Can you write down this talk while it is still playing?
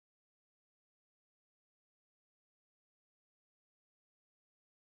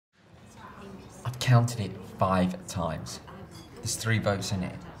counted it 5 times. There's 3 votes in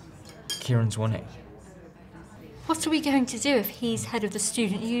it. Kieran's won it. What are we going to do if he's head of the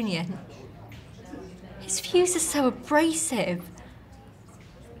student union? His views are so abrasive.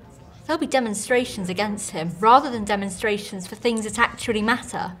 There'll be demonstrations against him, rather than demonstrations for things that actually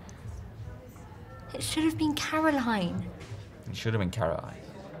matter. It should have been Caroline. It should have been Caroline.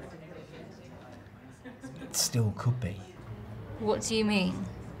 It still could be. What do you mean?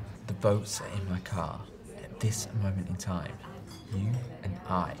 The votes are in my car at this moment in time. You and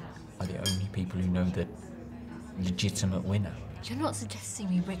I are the only people who know the legitimate winner. You're not suggesting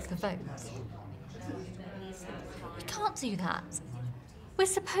we rig the vote. We can't do that. We're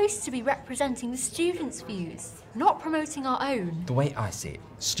supposed to be representing the students' views, not promoting our own. The way I see it,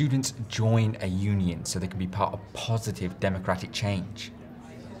 students join a union so they can be part of positive democratic change.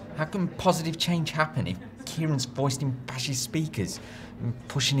 How can positive change happen if Kieran's foisting fascist speakers and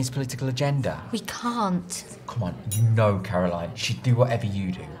pushing his political agenda? We can't. Come on, you know Caroline. She'd do whatever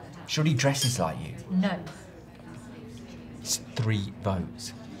you do. She already dresses like you. No. It's 3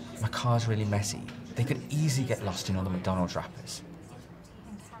 votes. My car's really messy. They could easily get lost in all the McDonald's wrappers.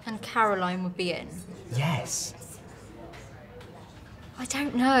 And Caroline would be in. Yes. I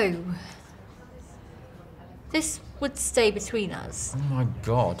don't know. This would stay between us. Oh my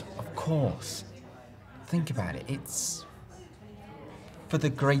God, of course. Think about it. It's for the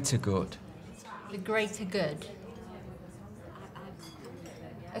greater good. The greater good.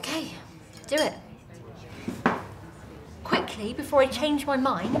 Okay, do it. Quickly, before I change my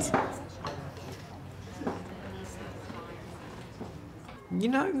mind. You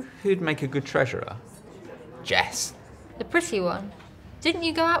know who'd make a good treasurer? Jess. The pretty one. Didn't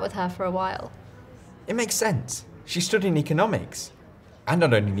you go out with her for a while? It makes sense. She's studying economics. And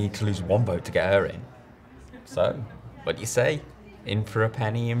I'd only need to lose 1 vote to get her in. So, what do you say? In for a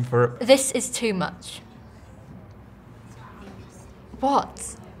penny, in for a... This is too much.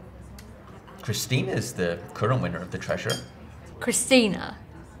 What? Christina's the current winner of the treasurer. Christina.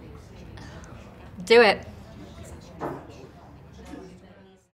 Do it.